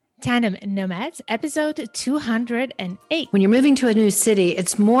Tandem Nomads, episode 208. When you're moving to a new city,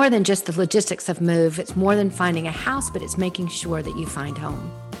 it's more than just the logistics of move. It's more than finding a house, but it's making sure that you find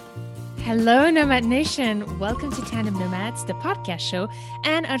home. Hello, Nomad Nation. Welcome to Tandem Nomads, the podcast show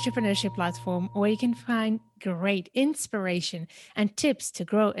and entrepreneurship platform where you can find great inspiration and tips to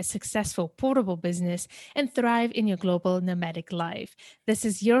grow a successful portable business and thrive in your global nomadic life. This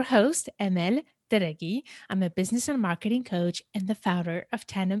is your host, Emel Deregi. I'm a business and marketing coach and the founder of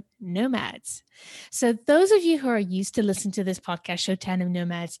Tandem Nomads. So those of you who are used to listen to this podcast show, Tandem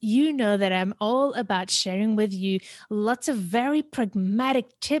Nomads, you know that I'm all about sharing with you lots of very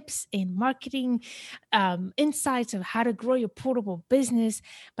pragmatic tips in marketing, insights of how to grow your portable business.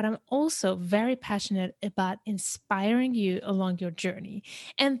 But I'm also very passionate about inspiring you along your journey.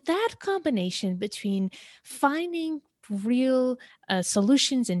 And that combination between finding real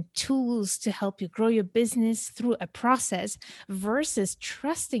solutions and tools to help you grow your business through a process versus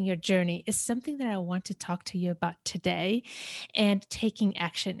trusting your journey is something that I want to talk to you about today and taking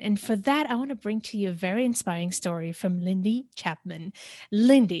action. And for that, I want to bring to you a very inspiring story from Lindy Chapman.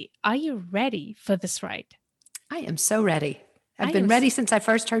 Lindy, are you ready for this ride? I am so ready. I've been ready since I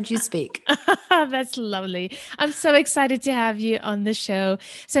first heard you speak. That's lovely. I'm so excited to have you on the show.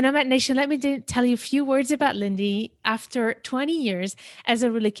 So Nomad Nation, let me tell you a few words about Lindy. After 20 years as a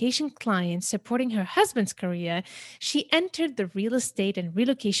relocation client supporting her husband's career, she entered the real estate and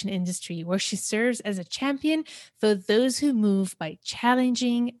relocation industry where she serves as a champion for those who move by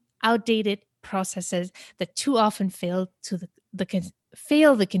challenging outdated processes that too often fail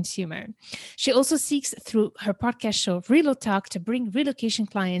the consumer. She also seeks through her podcast show, Relo Talk, to bring relocation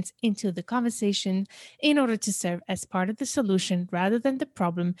clients into the conversation in order to serve as part of the solution rather than the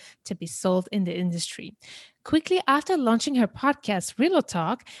problem to be solved in the industry. Quickly after launching her podcast, Relo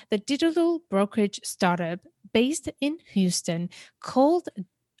Talk, the digital brokerage startup based in Houston called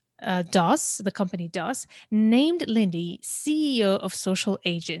DOS, the company DOS, named Lindy CEO of Social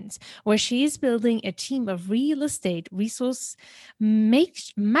Agents, where she is building a team of real estate resource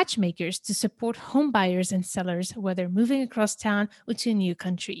matchmakers to support home buyers and sellers, whether moving across town or to a new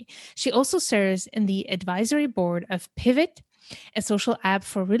country. She also serves in the advisory board of Pivot, a social app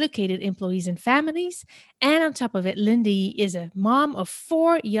for relocated employees and families. And on top of it, Lindy is a mom of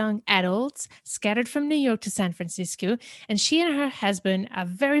 4 young adults scattered from New York to San Francisco. And she and her husband are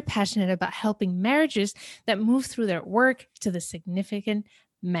very passionate about helping marriages that move through their work to the significant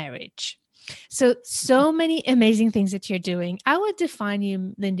marriage. So many amazing things that you're doing. I would define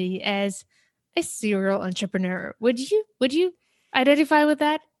you, Lindy, as a serial entrepreneur. Would you identify with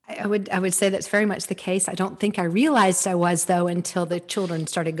that? I would say that's very much the case. I don't think I realized I was, though, until the children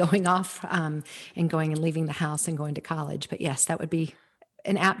started going off and going and leaving the house and going to college. But yes, that would be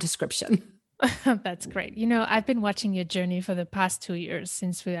an apt description. That's great. You know, I've been watching your journey for the past 2 years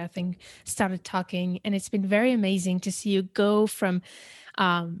since we, I think, started talking, and it's been very amazing to see you go from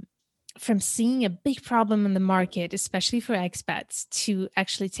seeing a big problem in the market, especially for expats, to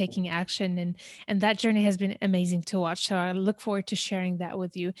actually taking action. And that journey has been amazing to watch. So I look forward to sharing that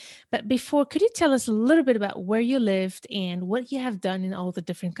with you. But before, could you tell us a little bit about where you lived and what you have done in all the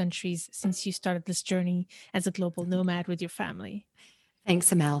different countries since you started this journey as a global nomad with your family?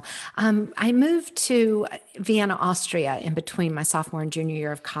 Thanks, Amel. I moved to Vienna, Austria in between my sophomore and junior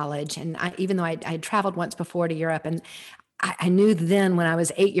year of college. And even though I had traveled once before to Europe, and I knew then when I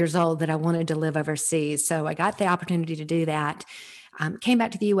was 8 years old that I wanted to live overseas. So I got the opportunity to do that. Came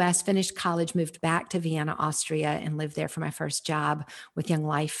back to the U.S., finished college, moved back to Vienna, Austria, and lived there for my first job with Young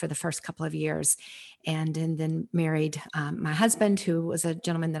Life for the first couple of years. And then married my husband, who was a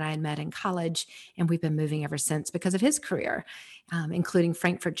gentleman that I had met in college. And we've been moving ever since because of his career, including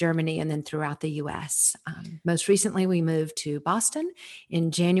Frankfurt, Germany, and then throughout the U.S. Most recently, we moved to Boston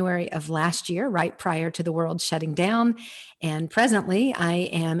in January of last year, right prior to the world shutting down. And presently, I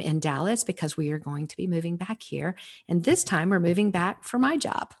am in Dallas because we are going to be moving back here. And this time, we're moving back for my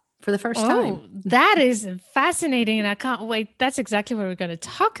job for the first time. That is fascinating. And I can't wait. That's exactly what we're going to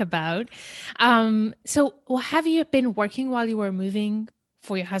talk about. So have you been working while you were moving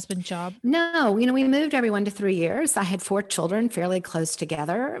for your husband's job? No, we moved every 1 to 3 years. I had 4 children fairly close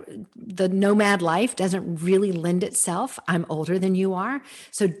together. The nomad life doesn't really lend itself. I'm older than you are.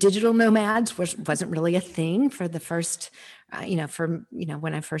 So digital nomads wasn't really a thing for the first,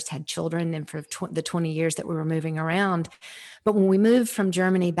 when I first had children and for the 20 years that we were moving around. But when we moved from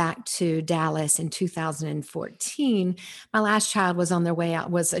Germany back to Dallas in 2014, my last child was on their way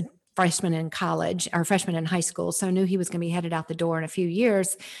out, was a freshman in college or freshman in high school. So I knew he was going to be headed out the door in a few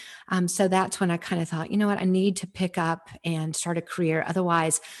years. So that's when I kind of thought, you know what, I need to pick up and start a career.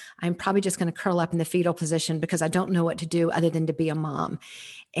 Otherwise, I'm probably just going to curl up in the fetal position because I don't know what to do other than to be a mom.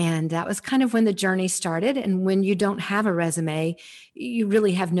 And that was kind of when the journey started. And when you don't have a resume, you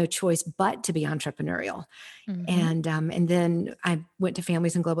really have no choice but to be entrepreneurial. Mm-hmm. And then I went to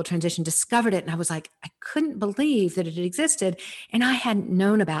Families in Global Transition, discovered it, and I was like, I couldn't believe that it had existed, and I hadn't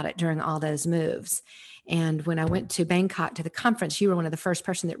known about it during all those moves. And when I went to Bangkok to the conference, you were one of the first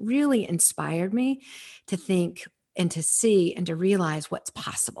person that really inspired me to think and to see and to realize what's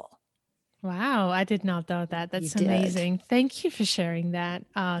possible. Wow, I did not know that. You That's did. amazing. Thank you for sharing that.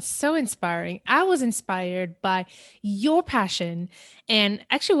 So inspiring. I was inspired by your passion. And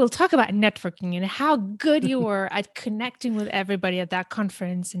actually, we'll talk about networking and how good you were at connecting with everybody at that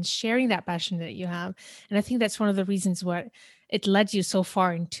conference and sharing that passion that you have. And I think that's one of the reasons why it led you so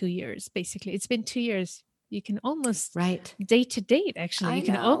far in 2 years, basically. It's been 2 years. You can almost Right. date to date, actually. I You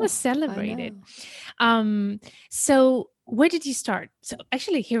can know. almost I celebrate it. know. So where did you start? So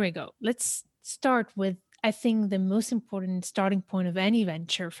actually, here we go. Let's start with, I think the most important starting point of any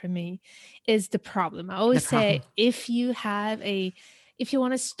venture for me is the problem. I The always say problem. if you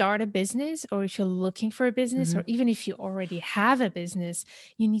want to start a business, or if you're looking for a business, Mm-hmm. or even if you already have a business,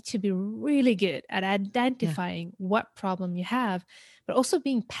 you need to be really good at Yeah. identifying what problem you have, but also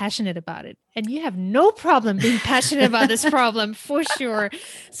being passionate about it. And you have no problem being passionate about this problem for sure.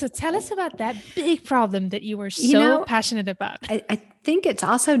 So tell us about that big problem that you were You so know, passionate about. I think it's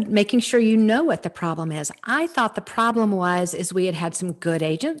also making sure you know what the problem is. I thought the problem was is we had had some good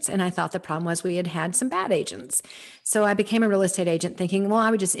agents, and I thought the problem was we had had some bad agents. So I became a real estate agent thinking, well,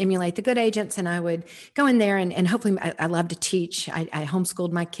 I would just emulate the good agents, and I would go in there and hopefully I love to teach. I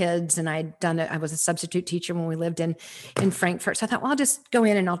homeschooled my kids, and I was a substitute teacher when we lived in Frankfurt. So I thought, well, I'll just go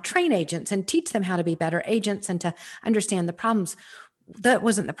in and I'll train agents and teach them how to be better agents and to understand the problems. That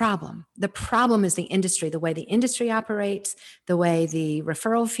wasn't the problem. The problem is the industry, the way the industry operates, the way the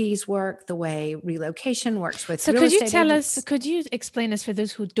referral fees work, the way relocation works with So real could you estate tell us, agents. could you explain us for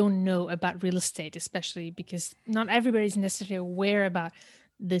those who don't know about real estate, especially because not everybody is necessarily aware about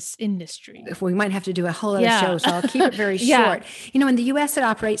this industry? If we might have to do a whole other Yeah. show, so I'll keep it very Yeah. short. In the US, it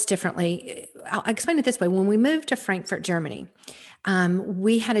operates differently. I'll explain it this way. When we moved to Frankfurt, Germany,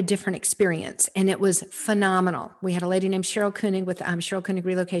 we had a different experience, and it was phenomenal. We had a lady named Cheryl Koenig with Cheryl Koenig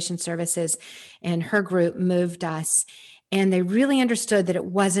Relocation Services, and her group moved us. And they really understood that it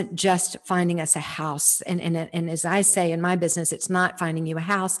wasn't just finding us a house. And as I say in my business, it's not finding you a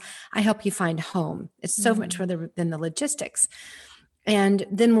house. I help you find home. It's so much Mm. further than the logistics. And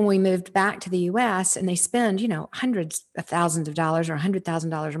then when we moved back to the US, and they spend, hundreds of thousands of dollars or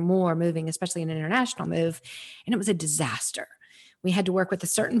 $100,000 or more moving, especially an international move, and it was a disaster. We had to work with a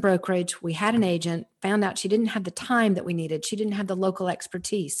certain brokerage. We had an agent, found out she didn't have the time that we needed. She didn't have the local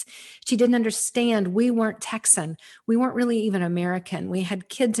expertise. She didn't understand. We weren't Texan. We weren't really even American. We had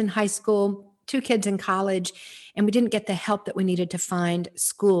kids in high school, 2 kids in college, and we didn't get the help that we needed to find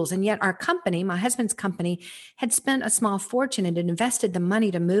schools. And yet our company, my husband's company, had spent a small fortune and had invested the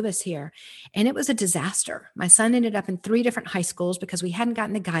money to move us here. And it was a disaster. My son ended up in 3 different high schools because we hadn't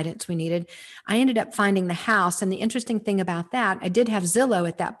gotten the guidance we needed. I ended up finding the house. And the interesting thing about that, I did have Zillow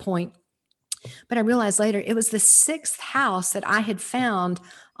at that point, but I realized later it was the 6th house that I had found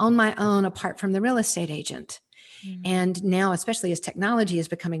on my own apart from the real estate agent. Mm. And now, especially as technology is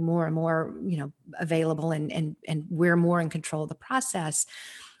becoming more and more, available, and we're more in control of the process.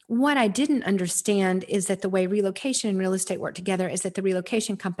 What I didn't understand is that the way relocation and real estate work together is that the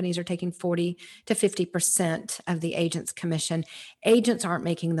relocation companies are taking 40 to 50% of the agent's commission. Agents aren't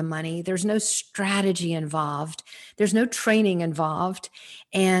making the money. There's no strategy involved. There's no training involved.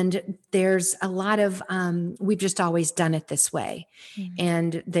 And there's a lot of, we've just always done it this way. Mm.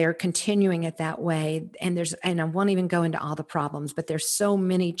 And they're continuing it that way. And I won't even go into all the problems, but there's so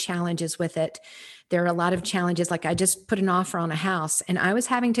many challenges with it. There are a lot of challenges. Like I just put an offer on a house, and I was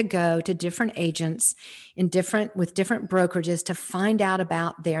having to go to different agents with different brokerages to find out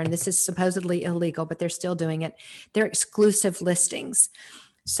about and this is supposedly illegal, but they're still doing it, their exclusive listings.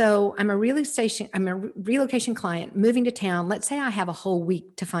 So I'm a relocation client moving to town. Let's say I have a whole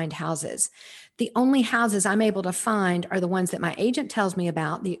week to find houses. The only houses I'm able to find are the ones that my agent tells me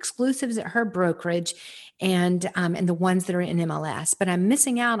about, the exclusives at her brokerage, and the ones that are in MLS. But I'm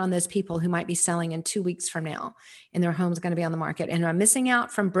missing out on those people who might be selling in 2 weeks from now, and their home's going to be on the market. And I'm missing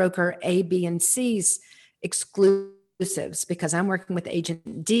out from broker A, B, and C's exclusives because I'm working with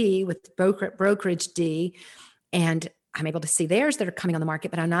agent D, with brokerage D, and I'm able to see theirs that are coming on the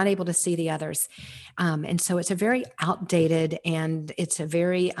market, but I'm not able to see the others. And so it's a very outdated, and it's a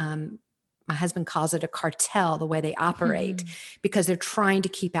very, my husband calls it a cartel, the way they operate, because they're trying to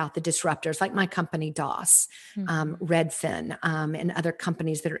keep out the disruptors like my company, DOS, Redfin, and other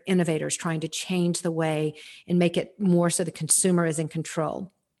companies that are innovators trying to change the way and make it more so the consumer is in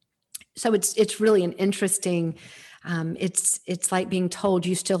control. So it's really an interesting. It's like being told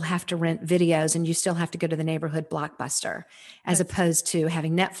you still have to rent videos and you still have to go to the neighborhood Blockbuster, as opposed to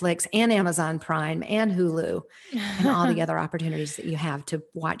having Netflix and Amazon Prime and Hulu and all the other opportunities that you have to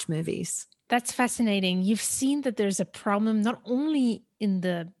watch movies. That's fascinating. You've seen that there's a problem not only in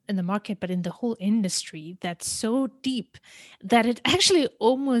the market but in the whole industry that's so deep that it actually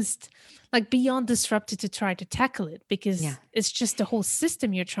almost like beyond disrupted to try to tackle it because Yeah. it's just the whole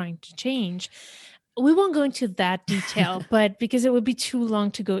system you're trying to change. We won't go into that detail, but because it would be too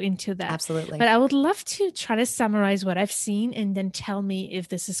long to go into that. Absolutely. But I would love to try to summarize what I've seen and then tell me if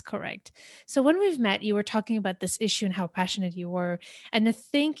this is correct. So when we've met, you were talking about this issue and how passionate you were. And I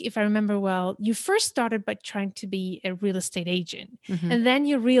think, if I remember well, you first started by trying to be a real estate agent. Mm-hmm. And then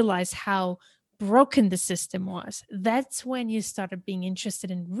you realized how broken the system was. That's when you started being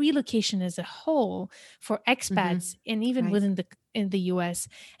interested in relocation as a whole for expats and even Right. within the US.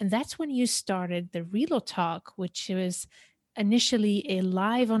 And that's when you started the Relo Talk, which was initially a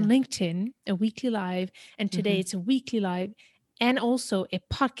live on LinkedIn, a weekly live, and today it's a weekly live and also a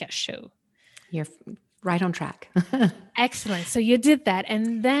podcast show. You're right on track. Excellent. So you did that.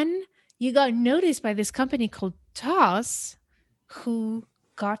 And then you got noticed by this company called Toss, who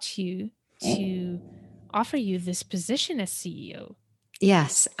got you to offer you this position as CEO.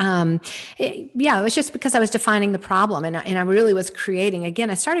 Yes. It was just because I was defining the problem and I really was creating, again,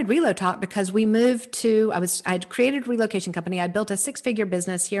 I started Relo Talk because we moved to, I'd created a relocation company. I built a 6-figure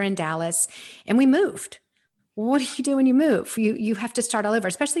business here in Dallas and we moved. What do you do when you move? You have to start all over,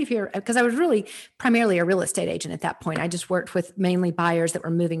 especially if because I was really primarily a real estate agent at that point. I just worked with mainly buyers that were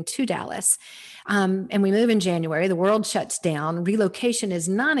moving to Dallas. And we move in January, the world shuts down, relocation is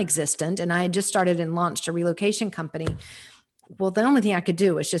non-existent. And I had just started and launched a relocation company. Well, the only thing I could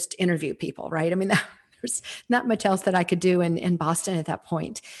do was just interview people, right? I mean, there's not much else that I could do in Boston at that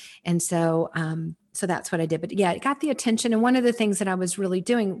point. And so that's what I did. But yeah, it got the attention. And one of the things that I was really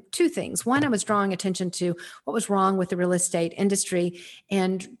doing, 2 things. One, I was drawing attention to what was wrong with the real estate industry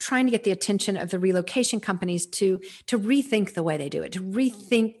and trying to get the attention of the relocation companies to rethink the way they do it, to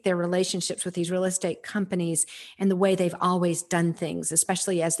rethink their relationships with these real estate companies and the way they've always done things,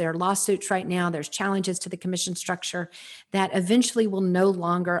 especially as there are lawsuits right now. There's challenges to the commission structure that eventually will no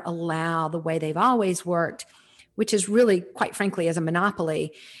longer allow the way they've always worked, which is really, quite frankly, as a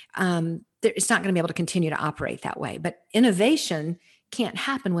monopoly, it's not going to be able to continue to operate that way. But innovation can't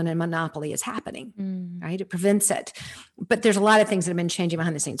happen when a monopoly is happening, right? It prevents it. But there's a lot of things that have been changing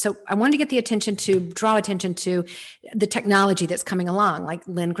behind the scenes. So I wanted to get the attention draw attention to the technology that's coming along, like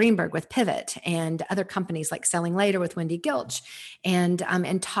Lynn Greenberg with Pivot and other companies like Selling Later with Wendy Gilch, and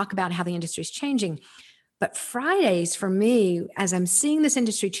talk about how the industry is changing. But Fridays for me, as I'm seeing this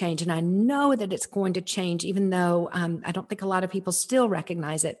industry change, and I know that it's going to change, even though I don't think a lot of people still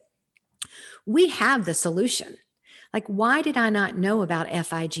recognize it, we have the solution. Like, why did I not know about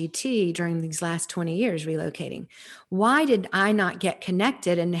FIGT during these last 20 years relocating? Why did I not get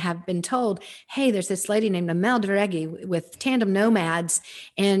connected and have been told, hey, there's this lady named Amel Deregi with Tandem Nomads,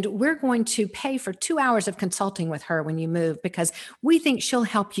 and we're going to pay for 2 hours of consulting with her when you move because we think she'll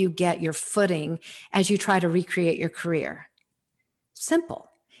help you get your footing as you try to recreate your career. Simple.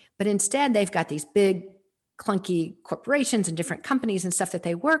 But instead, they've got these big, clunky corporations and different companies and stuff that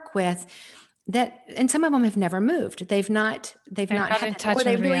they work with and some of them have never moved. They've not had, or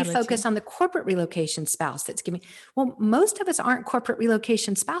they really focus on the corporate relocation spouse that's giving. Well, most of us aren't corporate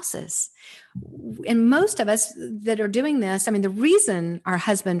relocation spouses. And most of us that are doing this, I mean, the reason our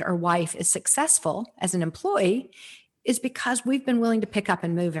husband or wife is successful as an employee is because we've been willing to pick up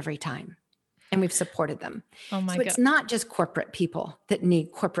and move every time. And we've supported them. Oh my God. It's not just corporate people that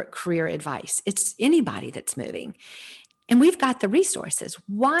need corporate career advice. It's anybody that's moving. And we've got the resources.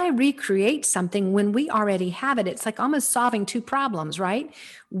 Why recreate something when we already have it? It's like almost solving 2 problems, right?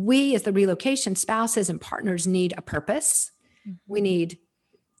 We, as the relocation spouses and partners, need a purpose. We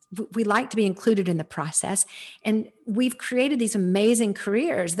like to be included in the process. And we've created these amazing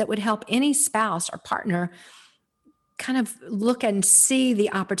careers that would help any spouse or partner kind of look and see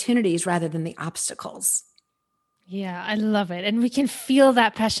the opportunities rather than the obstacles. Yeah, I love it. And we can feel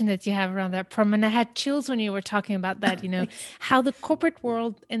that passion that you have around that problem. And I had chills when you were talking about that, how the corporate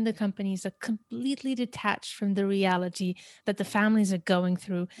world and the companies are completely detached from the reality that the families are going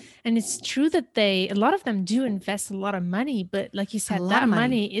through. And it's true that a lot of them do invest a lot of money, but like you said, that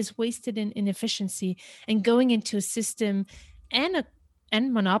money is wasted in inefficiency and going into a system and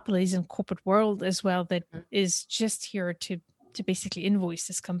monopolies in corporate world as well that is just here to basically invoice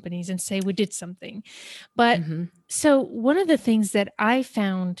these companies and say we did something. But so one of the things that I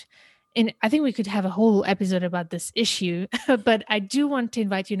found and I think we could have a whole episode about this issue, but I do want to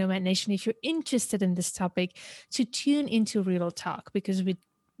invite you, Nomad Nation, if you're interested in this topic, to tune into Real Talk, because we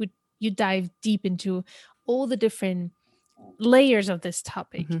you dive deep into all the different layers of this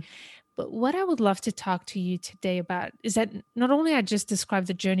topic. Mm-hmm. But what I would love to talk to you today about is that not only I just described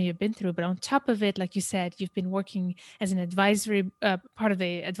the journey you've been through, but on top of it, like you said, you've been working as an advisory part of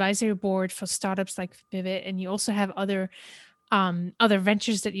the advisory board for startups like Pivot, and you also have other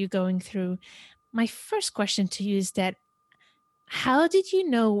ventures that you're going through. My first question to you is that how did you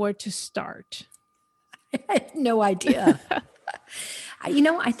know where to start? I had no idea.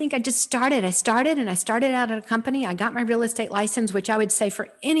 I think I just started. I started out at a company. I got my real estate license, which I would say for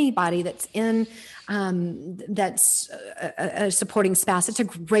anybody that's in that's a supporting spouse, it's a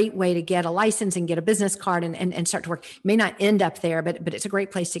great way to get a license and get a business card and start to work. You may not end up there, but it's a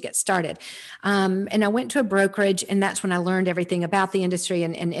great place to get started. And I went to a brokerage, and that's when I learned everything about the industry,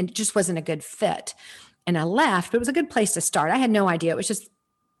 and it just wasn't a good fit. And I left, but it was a good place to start. I had no idea. It was just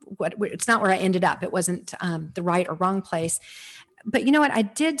it's not where I ended up. It wasn't the right or wrong place. But you know what? I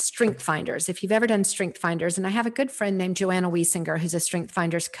did Strength Finders. If you've ever done Strength Finders, and I have a good friend named Joanna Wiesinger, who's a Strength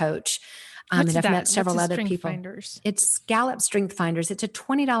Finders coach. And I've met several other people. Finders? It's Gallup Strength Finders. It's a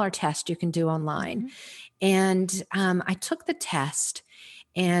 $20 test you can do online. Mm-hmm. And I took the test,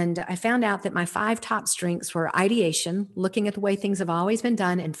 and I found out that my 5 top strengths were ideation, looking at the way things have always been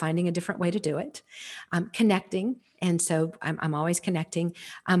done and finding a different way to do it, connecting. And so I'm always connecting.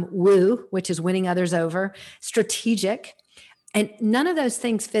 Woo, which is winning others over, strategic. And none of those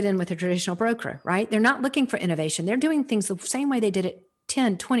things fit in with a traditional broker, right? They're not looking for innovation. They're doing things the same way they did it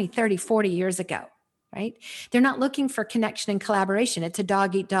 10, 20, 30, 40 years ago, right? They're not looking for connection and collaboration. It's a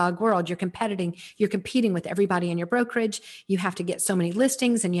dog eat dog world. You're competing with everybody in your brokerage. You have to get so many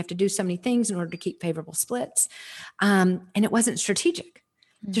listings, and you have to do so many things in order to keep favorable splits. And it wasn't strategic.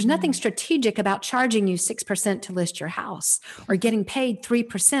 There's nothing strategic about charging you 6% to list your house, or getting paid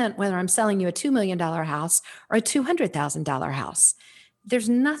 3%, whether I'm selling you a $2 million house or a $200,000 house. There's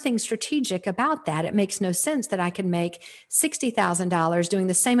nothing strategic about that. It makes no sense that I can make $60,000 doing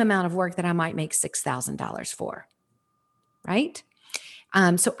the same amount of work that I might make $6,000 for, right?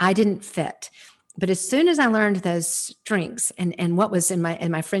 So I didn't fit. But as soon as I learned those strengths, and what was in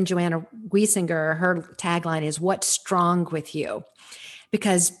my friend Joanna Wiesinger, her tagline is "What's strong with you?"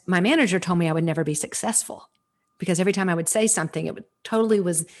 Because my manager told me I would never be successful, because every time I would say something, it totally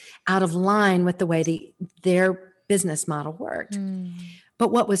was out of line with the way their business model worked.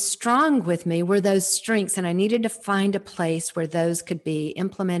 But what was strong with me were those strengths, and I needed to find a place where those could be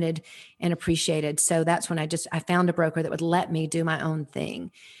implemented and appreciated. So that's when I found a broker that would let me do my own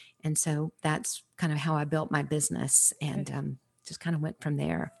thing. And so that's kind of how I built my business, and just kind of went from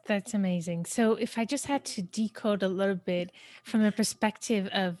there. That's amazing. So if I just had to decode a little bit from the perspective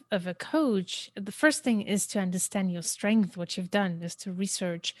of a coach, the first thing is to understand your strength. What you've done is to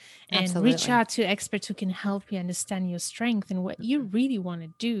research and Absolutely. reach out to experts who can help you understand your strength and what you really want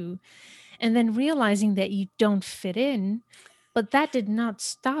to do. And then realizing that you don't fit in, but that did not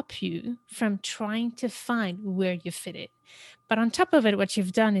stop you from trying to find where you fit in. But on top of it, what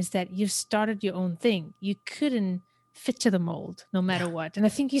you've done is that you've started your own thing. You couldn't fit to the mold no matter what. And I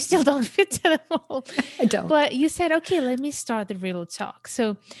think you still don't fit to the mold. I don't. But you said, okay, let me start the Real Talk.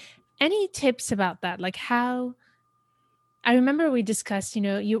 So any tips about that? Like how, I remember we discussed,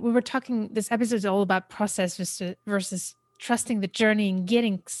 we were talking, this episode is all about process versus trusting the journey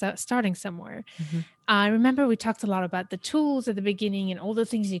and starting somewhere. Mm-hmm. I remember we talked a lot about the tools at the beginning and all the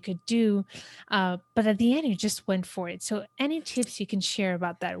things you could do. But at the end, you just went for it. So any tips you can share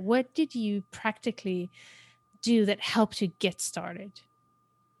about that? What did you practically do that helped you get started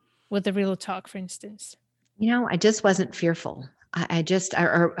with the Real Talk, for instance? I just wasn't fearful. I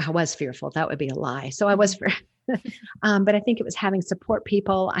was fearful. That would be a lie. So I was fearful. But I think it was having support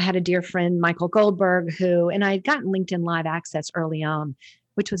people. I had a dear friend, Michael Goldberg, and I had gotten LinkedIn Live access early on,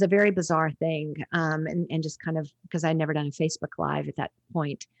 which was a very bizarre thing. And just kind of because I'd never done a Facebook Live at that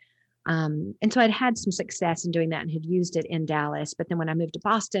point. And so I'd had some success in doing that and had used it in Dallas. But then when I moved to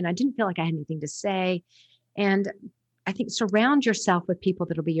Boston, I didn't feel like I had anything to say. And I think surround yourself with people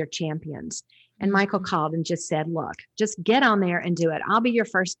that'll be your champions. And Michael called and just said, look, just get on there and do it. I'll be your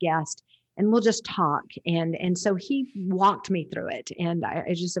first guest and we'll just talk. And so he walked me through it. And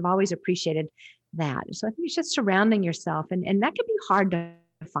I just have always appreciated that. So I think it's just surrounding yourself. And that can be hard to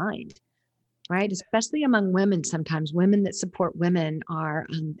find, right? Especially among women. Sometimes women that support women are,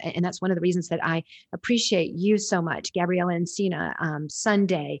 and that's one of the reasons that I appreciate you so much, Gabriella Encina,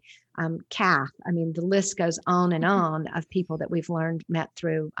 Sunday, Kath. I mean, the list goes on and on of people that we've met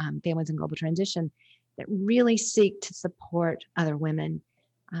through Families in Global Transition that really seek to support other women.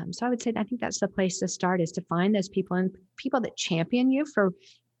 So I would say, I think that's the place to start, is to find those people, and people that champion you for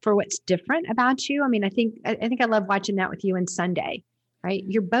what's different about you. I mean, I think I love watching that with you and Sunday, right?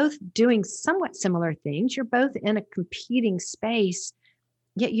 You're both doing somewhat similar things. You're both in a competing space,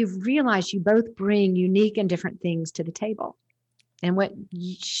 yet you've realized you both bring unique and different things to the table. And what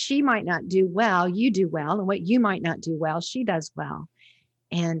she might not do well, you do well. And what you might not do well, she does well.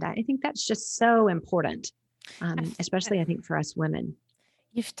 And I think that's just so important, I th- especially I think for us women.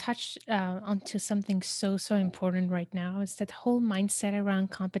 You've touched onto something so important right now. Is that whole mindset around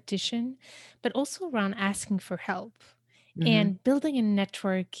competition, but also around asking for help Hmm. and building a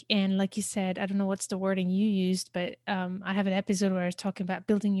network. And like you said, I don't know what's the wording you used, but I have an episode where I was talking about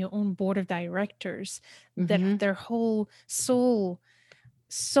building your own board of directors that Hmm. their whole soul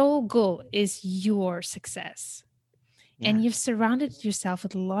goal is your success. Yeah. And you've surrounded yourself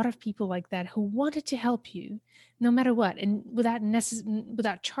with a lot of people like that who wanted to help you no matter what, and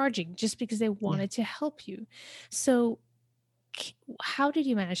without charging, just because they Yeah. wanted to help you. So how did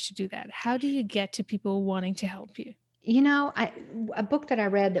you manage to do that? How do you get to people wanting to help you? A book that I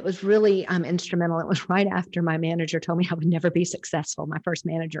read that was really instrumental. It was right after my manager told me I would never be successful. My first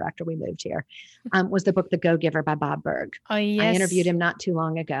manager after we moved here, was the book The Go Giver by Bob Berg. Oh I interviewed yes. him not too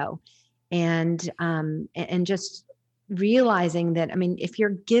long ago, and just realizing that, I mean, if you're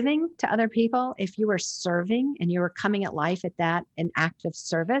giving to other people, if you are serving and you are coming at life at that an act of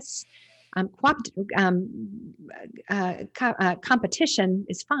service, competition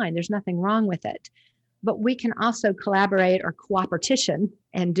is fine. There's nothing wrong with it, but we can also collaborate or cooperation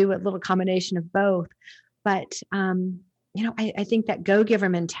and do a little combination of both. But I think that go giver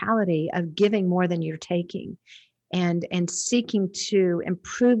mentality of giving more than you're taking, and seeking to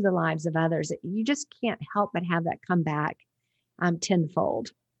improve the lives of others, you just can't help but have that come back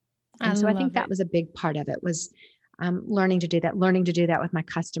tenfold. I And so I think love that it. was a big part of it, was learning to do that with my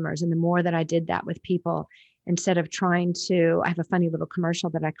customers. And the more that I did that with people, instead of trying to, I have a funny little commercial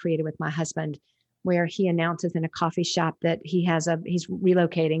that I created with my husband where he announces in a coffee shop that he's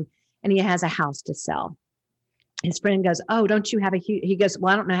relocating and he has a house to sell. His friend goes, "Oh, don't you have he goes,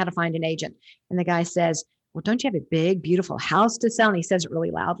 "Well, I don't know how to find an agent." And the guy says, "Well, don't you have a big, beautiful house to sell?" And he says it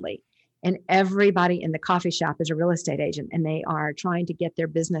really loudly. And everybody in the coffee shop is a real estate agent, and they are trying to get their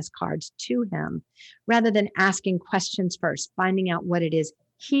business cards to him rather than asking questions first, finding out what it is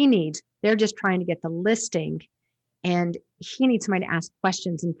he needs. They're just trying to get the listing, and he needs somebody to ask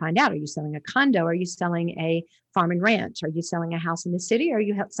questions and find out, are you selling a condo? Are you selling a farm and ranch? Are you selling a house in the city? Or are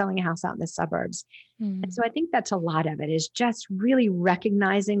you selling a house out in the suburbs? And Mm. so I think that's a lot of it, is just really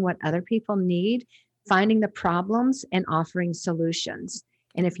recognizing what other people need, finding the problems and offering solutions.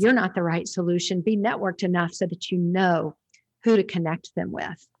 And if you're not the right solution, be networked enough so that you know who to connect them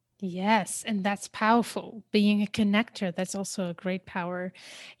with. Yes, and that's powerful. Being a connector, that's also a great power.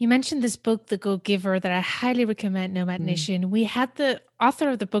 You mentioned this book, The Go Giver, that I highly recommend, Nomad Mm. Nation. We had the author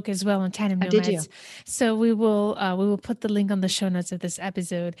of the book as well on Tandem Oh, did you? Nomads, so we will put the link on the show notes of this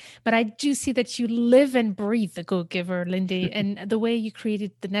episode. But I do see that you live and breathe the Go Giver, Lindy, and the way you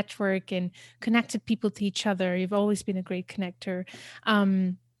created the network and connected people to each other. You've always been a great connector.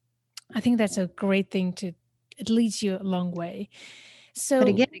 Um, I think that's a great thing to. It leads you a long way. But So,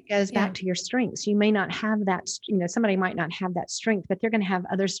 again, it goes yeah. back to your strengths. You may not have that, somebody might not have that strength, but they're going to have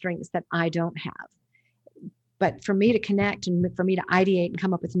other strengths that I don't have. But for me to connect and for me to ideate and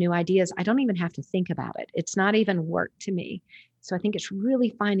come up with new ideas, I don't even have to think about it. It's not even work to me. So I think it's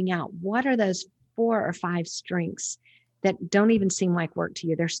really finding out what are those 4 or 5 strengths that don't even seem like work to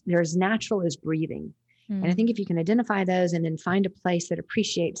you. They're as natural as breathing. And I think Mm. if you can identify those and then find a place that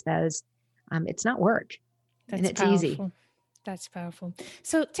appreciates those, it's not work and That's it's easy. powerful. That's powerful.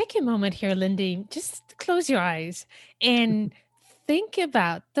 So take a moment here, Lindy. Just close your eyes and think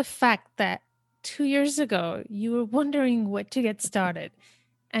about the fact that 2 years ago you were wondering what to get started,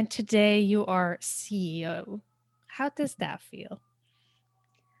 and today you are CEO. How does that feel?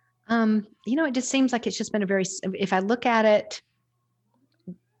 It just seems like it's just been if I look at it,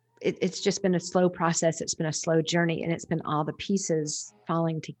 it's just been a slow process. It's been a slow journey, and it's been all the pieces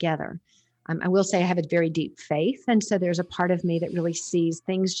falling together. I will say I have a very deep faith. And so there's a part of me that really sees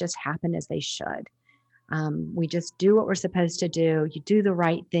things just happen as they should. We just do what we're supposed to do. You do the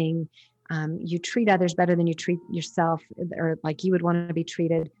right thing. You treat others better than you treat yourself, or like you would want to be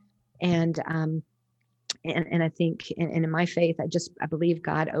treated. And and I think, and in my faith, I believe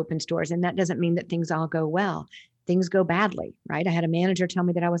God opens doors, and that doesn't mean that things all go well. Things go badly, right? I had a manager tell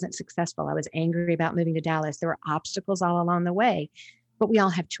me that I wasn't successful. I was angry about moving to Dallas. There were obstacles all along the way, but we all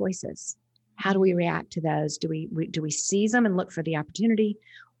have choices. How do we react to those? Do we seize them and look for the opportunity,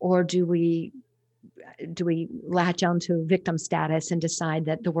 or do we do we latch onto victim status and decide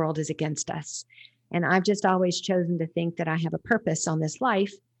that the world is against us? And I've just always chosen to think that I have a purpose on this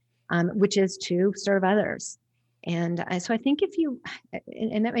life, which is to serve others. And so I think if you,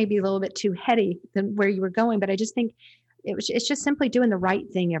 and that may be a little bit too heady than where you were going, but I just think it's just simply doing the right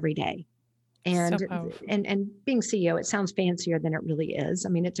thing every day. So And powerful. and being CEO, it sounds fancier than it really is. I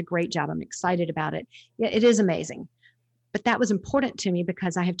mean, it's a great job. I'm excited about it. Yeah, it is amazing. But that was important to me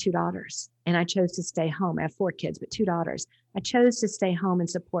because I have two daughters and I chose to stay home. I have four kids, but two daughters. I chose to stay home and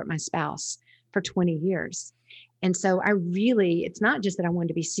support my spouse for 20 years. And so it's not just that I wanted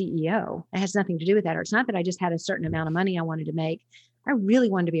to be CEO. It has nothing to do with that. Or it's not that I just had a certain amount of money I wanted to make. I really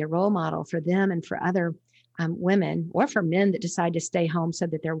wanted to be a role model for them and for other women or for men that decide to stay home so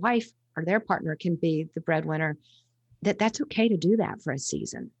that their wife or their partner can be the breadwinner, that's okay to do that for a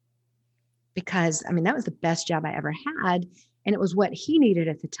season. Because I mean, that was the best job I ever had. And it was what he needed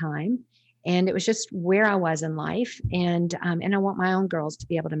at the time. And it was just where I was in life. And I want my own girls to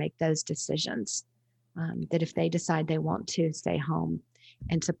be able to make those decisions, that if they decide they want to stay home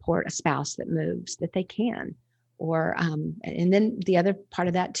and support a spouse that moves, that they can. Or, and then the other part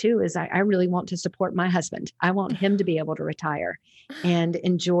of that too is I really want to support my husband. I want him to be able to retire and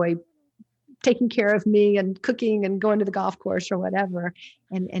enjoy taking care of me and cooking and going to the golf course or whatever,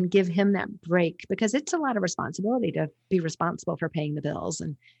 and give him that break, because it's a lot of responsibility to be responsible for paying the bills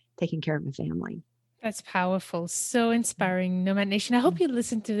and taking care of the family. That's powerful. So inspiring, Nomad Nation. I hope you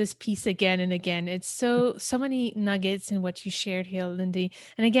listen to this piece again and again. It's so many nuggets in what you shared here, Lindy.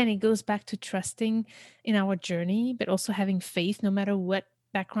 And again, it goes back to trusting in our journey, but also having faith no matter what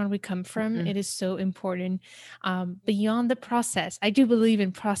background we come from. Mm-hmm. It is so important. Beyond the process, I do believe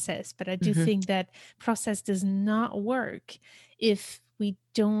in process, but I do Mm-hmm. think that process does not work if we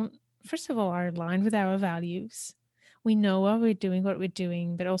don't, first of all, are aligned with our values. We know why we're doing what we're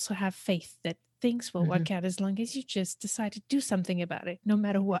doing, but also have faith that things will Mm-hmm. work out as long as you just decide to do something about it, no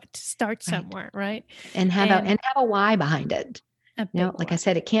matter what. Start Right. somewhere, right? And And have a why behind it. a You big know, like I why.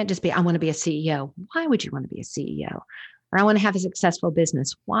 said, it can't just be, I want to be a CEO. Why would you want to be a CEO? Or I want to have a successful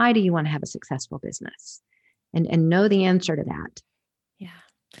business. Why do you want to have a successful business? And know the answer to that.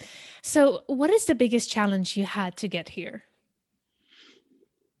 Yeah. So, what is the biggest challenge you had to get here?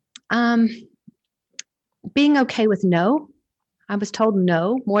 Um, Being okay with no. I was told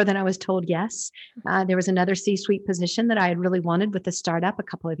no more than I was told yes. There was another C-suite position that I had really wanted with the startup a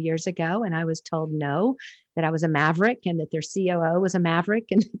couple of years ago, and I was told no, that I was a maverick and that their COO was a maverick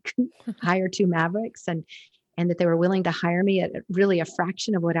and could hire two mavericks, and that they were willing to hire me at really a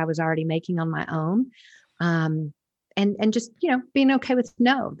fraction of what I was already making on my own. And just, being okay with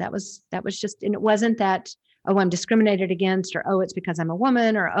no. That was just, and it wasn't that, oh, I'm discriminated against, or oh, it's because I'm a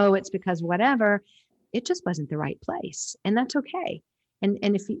woman, or oh, it's because whatever. It just wasn't the right place, and that's okay. And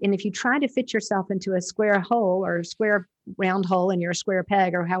if you try to fit yourself into a square hole or a square round hole and you're a square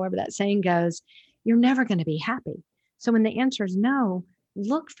peg, or however that saying goes, you're never going to be happy. So when the answer is no,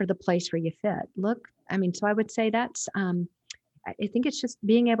 look for the place where you fit. So I would say that's I think it's just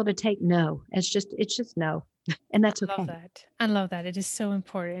being able to take no. It's just no. And that's I love okay. that. I love that. It is so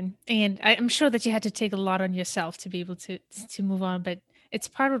important. And I'm sure that you had to take a lot on yourself to be able to move on, but it's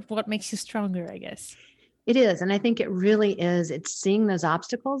part of what makes you stronger, I guess. It is, and I think it really is. It's seeing those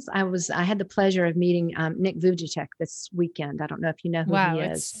obstacles. I had the pleasure of meeting Nick Vujicic this weekend. I don't know if you know who Wow, he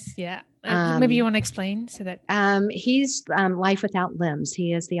is. it's yeah. Maybe you Um, want to explain so that he's Life Without Limbs.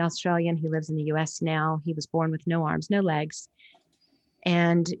 He is the Australian. He lives in the U.S. now. He was born with no arms, no legs.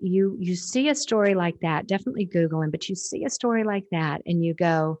 And you see a story like that. Definitely Google him, but you see a story like that, and you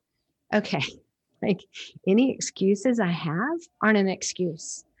go, okay, like any excuses I have aren't an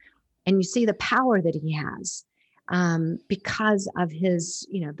excuse. And you see the power that he has, because of his,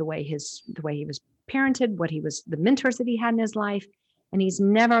 the way he was parented, the mentors that he had in his life. And he's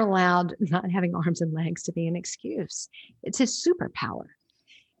never allowed not having arms and legs to be an excuse. It's his superpower.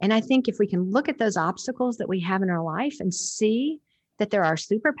 And I think if we can look at those obstacles that we have in our life and see that they're our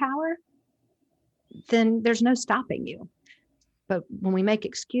superpower, then there's no stopping you. But when we make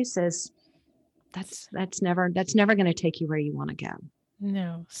excuses, that's never going to take you where you want to go.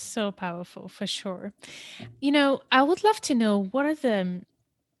 no, so powerful for sure. I would love to know what are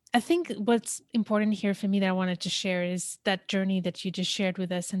I think what's important here for me that I wanted to share is that journey that you just shared with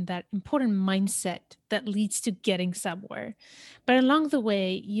us and that important mindset that leads to getting somewhere. But along the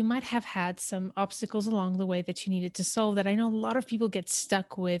way, you might have had some obstacles along the way that you needed to solve that I know a lot of people get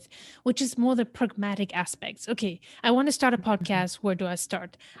stuck with, which is more the pragmatic aspects. Okay, I want to start a podcast. Where do I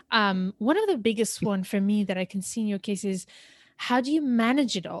start? One of the biggest one for me that I can see in your case is how do you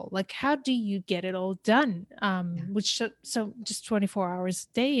manage it all? Like, how do you get it all done? So just 24 hours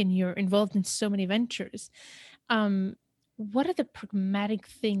a day, and you're involved in so many ventures. Um, what are the pragmatic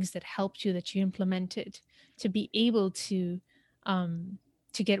things that helped you, that you implemented to be able um,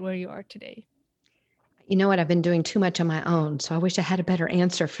 to get where you are today? You know what? I've been doing too much on my own. So I wish I had a better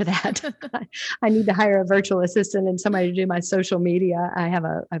answer for that. I need to hire a virtual assistant and somebody to do my social media. I have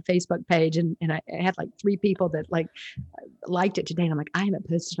a Facebook page, and I had like 3 people that liked it today. And I'm like, I haven't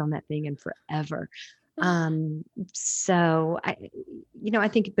posted on that thing in forever. So I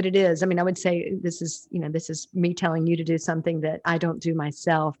think, but it is, I mean, I would say this is me telling you to do something that I don't do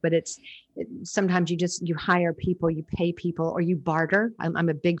myself, but sometimes you hire people, you pay people, or you barter. I'm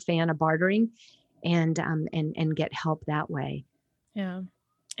a big fan of bartering, and get help that way. Yeah.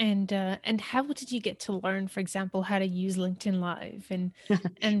 And how did you get to learn, for example, how to use LinkedIn Live and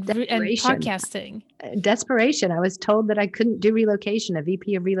Desperation. podcasting? Desperation. I was told that I couldn't do relocation. A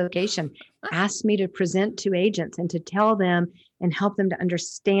VP of relocation asked me to present to agents and to tell them and help them to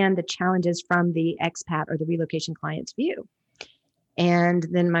understand the challenges from the expat or the relocation client's view. And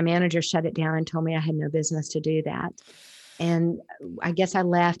then my manager shut it down and told me I had no business to do that. And I guess I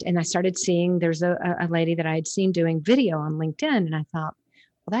left, and I started seeing there's a lady that I had seen doing video on LinkedIn. And I thought,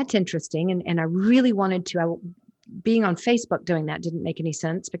 well, that's interesting. And I really wanted to, being on Facebook doing that didn't make any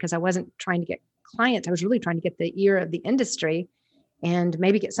sense, because I wasn't trying to get clients. I was really trying to get the ear of the industry and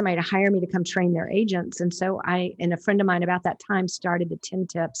maybe get somebody to hire me to come train their agents. And so I, and a friend of mine about that time, started the 10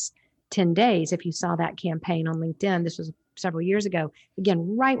 tips, 10 days. If you saw that campaign on LinkedIn, this was several years ago,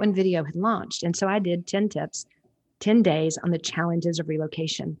 again, right when video had launched. And so I did 10 tips, 10 days on the challenges of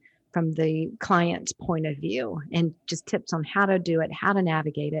relocation from the client's point of view, and just tips on how to do it, how to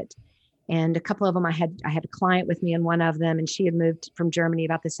navigate it. And a couple of them, I had a client with me in one of them, and she had moved from Germany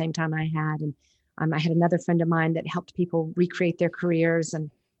about the same time I had. And I had another friend of mine that helped people recreate their careers. And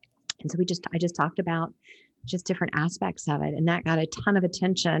so I just talked about just different aspects of it. And that got a ton of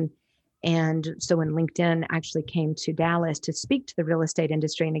attention. And so when LinkedIn actually came to Dallas to speak to the real estate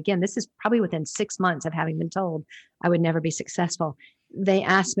industry, and again, this is probably within 6 months of having been told I would never be successful, they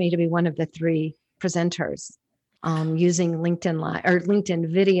asked me to be one of the 3 presenters using LinkedIn Live or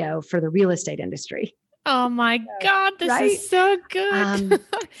LinkedIn video for the real estate industry. Oh my God, this right? is so good.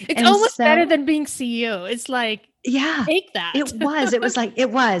 It's almost better than being CEO. It's like, yeah, take that. It was. And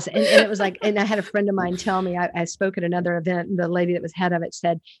it was like, and I had a friend of mine tell me, I spoke at another event, and the lady that was head of it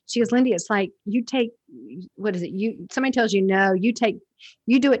said, she goes, Lindy, it's like you take, what is it? Somebody tells you no, you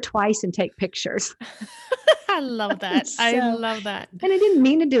do it twice and take pictures. I love that. I love that. And I didn't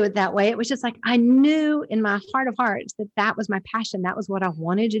mean to do it that way. It was just like, I knew in my heart of hearts that was my passion. That was what I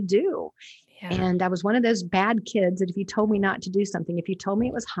wanted to do. Yeah. And I was one of those bad kids that if you told me not to do something, if you told me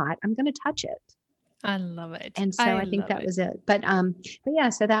it was hot, I'm going to touch it. I love it. And so I think that was it. But yeah,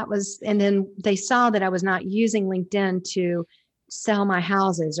 so that was, and then they saw that I was not using LinkedIn to sell my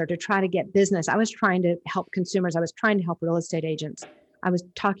houses or to try to get business. I was trying to help consumers. I was trying to help real estate agents. I was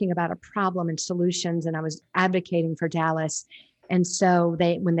talking about a problem and solutions, and I was advocating for Dallas. And so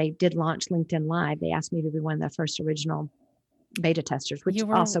when they did launch LinkedIn Live, they asked me to be one of the first original beta testers, which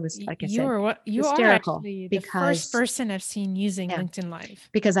also was, like I said, hysterical. Are actually the first person I've seen using LinkedIn Live,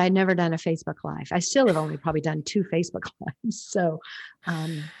 because I'd never done a Facebook Live. I still have only probably done 2 Facebook Lives. So,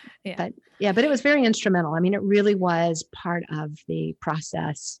 but it was very instrumental. I mean, it really was part of the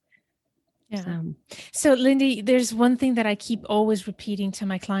process. Yeah. So Lindy, there's one thing that I keep always repeating to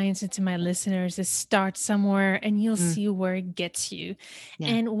my clients and to my listeners is start somewhere and you'll see where it gets you. Yeah.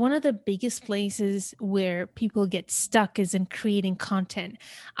 And one of the biggest places where people get stuck is in creating content.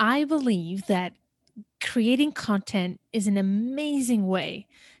 I believe that creating content is an amazing way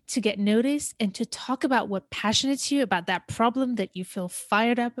to get noticed and to talk about what passionates you, about that problem that you feel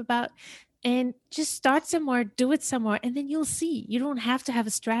fired up about. And just start somewhere, do it somewhere, and then you'll see. You don't have to have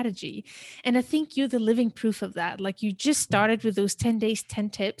a strategy. And I think you're the living proof of that. Like, you just started with those 10 days, 10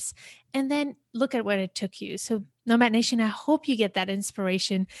 tips, and then look at where it took you. So Nomad Nation, I hope you get that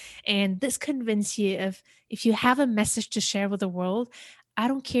inspiration and this convince you of, if you have a message to share with the world, I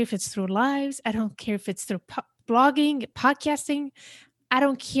don't care if it's through lives, I don't care if it's through blogging, podcasting, I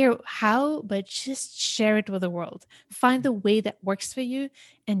don't care how, but just share it with the world. Find the way that works for you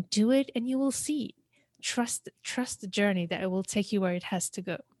and do it, and you will see. Trust the journey that it will take you where it has to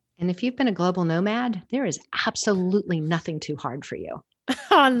go. And if you've been a global nomad, there is absolutely nothing too hard for you.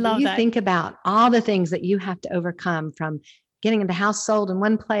 I love that. You think about all the things that you have to overcome, from getting the house sold in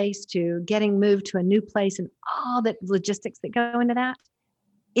one place to getting moved to a new place and all the logistics that go into that.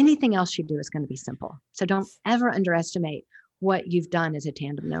 Anything else you do is going to be simple. So don't ever underestimate what you've done as a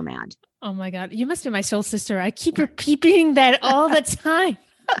tandem nomad. Oh my God. You must be my soul sister. I keep repeating that all the time.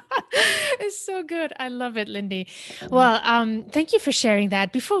 It's so good. I love it, Lindy. Well, thank you for sharing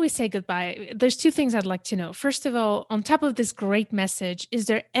that. Before we say goodbye, there's two things I'd like to know. First of all, on top of this great message, is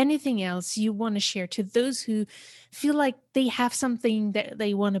there anything else you want to share to those who feel like they have something that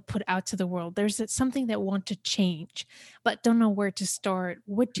they want to put out to the world? There's something that want to change, but don't know where to start.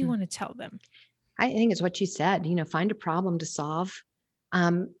 What do you want to tell them? I think it's what you said, find a problem to solve.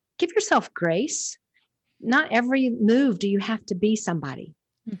 Give yourself grace. Not every move do you have to be somebody,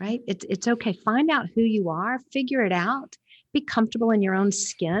 right? It's okay. Find out who you are, figure it out, be comfortable in your own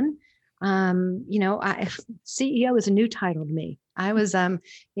skin. CEO is a new title to me. I was,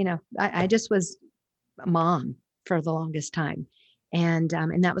 I just was a mom for the longest time. And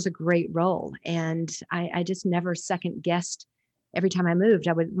that was a great role. And I just never second guessed. Every time I moved,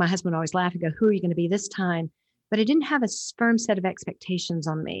 my husband would always laugh and go, "Who are you going to be this time?" But I didn't have a firm set of expectations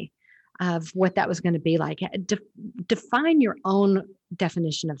on me of what that was going to be like. Define your own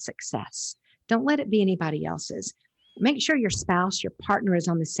definition of success. Don't let it be anybody else's. Make sure your spouse, your partner is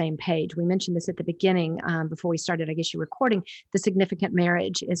on the same page. We mentioned this at the beginning before we started, I guess, your recording. The significant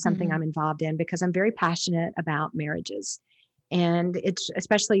marriage is something I'm involved in because I'm very passionate about marriages. And it's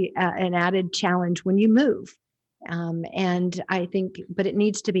especially an added challenge when you move. And I think, but it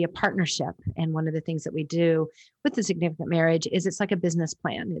needs to be a partnership. And one of the things that we do with the significant marriage is it's like a business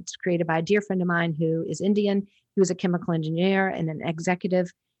plan. It's created by a dear friend of mine who is Indian, who is a chemical engineer and an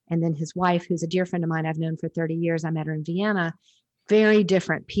executive. And then his wife, who's a dear friend of mine I've known for 30 years. I met her in Vienna. Very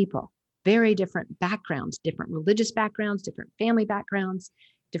different people, very different backgrounds, different religious backgrounds, different family backgrounds,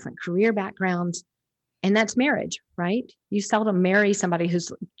 different career backgrounds. And that's marriage, right? You seldom marry somebody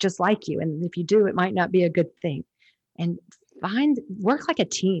who's just like you. And if you do, it might not be a good thing. And work like a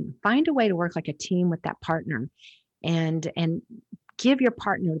team. Find a way to work like a team with that partner and give your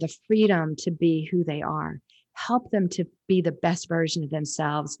partner the freedom to be who they are. Help them to be the best version of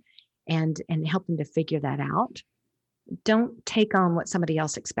themselves and help them to figure that out. Don't take on what somebody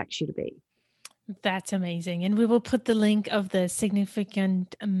else expects you to be. That's amazing. And we will put the link of the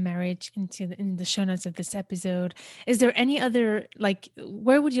significant marriage in the show notes of this episode. Is there any other,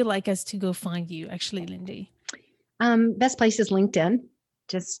 where would you like us to go find you actually, Lindy? Best place is LinkedIn.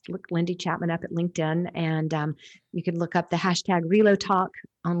 Just look Lindy Chapman up at LinkedIn, and you can look up the hashtag Relo Talk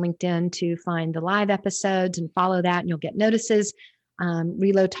on LinkedIn to find the live episodes and follow that, and you'll get notices.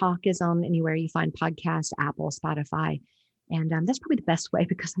 Relo Talk is on anywhere you find podcasts, Apple, Spotify. And that's probably the best way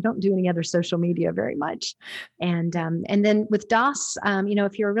because I don't do any other social media very much. And then with DOS,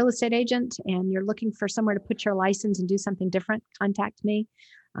 if you're a real estate agent and you're looking for somewhere to put your license and do something different, contact me.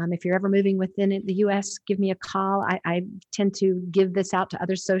 If you're ever moving within the U.S., give me a call. I tend to give this out to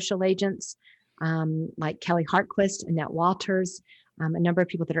other social agents like Kelly Hartquist, Annette Walters, a number of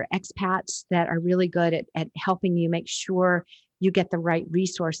people that are expats that are really good at helping you make sure you get the right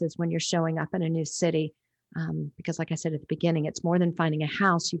resources when you're showing up in a new city. Because like I said at the beginning, it's more than finding a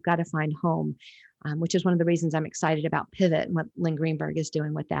house. You've got to find home, which is one of the reasons I'm excited about Pivot and what Lynn Greenberg is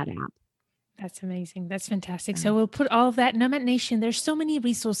doing with that app. That's amazing. That's fantastic. So we'll put all of that. Nomad Nation, there's so many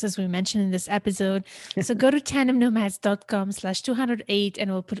resources we mentioned in this episode. So go to tandemnomads.com/208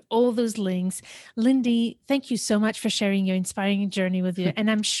 and we'll put all those links. Lindy, thank you so much for sharing your inspiring journey with you. And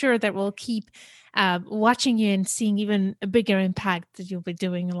I'm sure that we'll keep watching you and seeing even a bigger impact that you'll be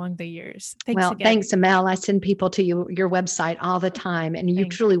doing along the years. Thanks again. Thanks, Amel. I send people to your website all the time. And you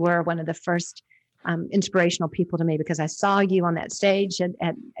truly were one of the first inspirational people to me because I saw you on that stage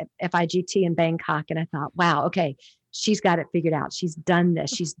at FIGT in Bangkok. And I thought, wow, okay, she's got it figured out. She's done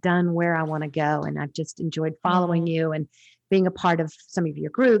this. She's done where I want to go. And I've just enjoyed following you and being a part of some of your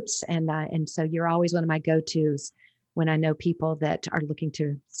groups. And so you're always one of my go-tos when I know people that are looking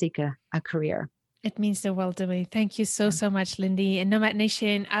to seek a career. It means the world to me. Thank you so much, Lindy. And Nomad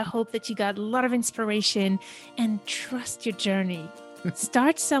Nation, I hope that you got a lot of inspiration and trust your journey.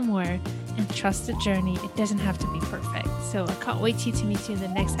 Start somewhere and trust the journey. It doesn't have to be perfect. So I can't wait to meet you in the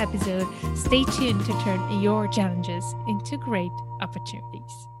next episode. Stay tuned to turn your challenges into great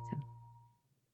opportunities.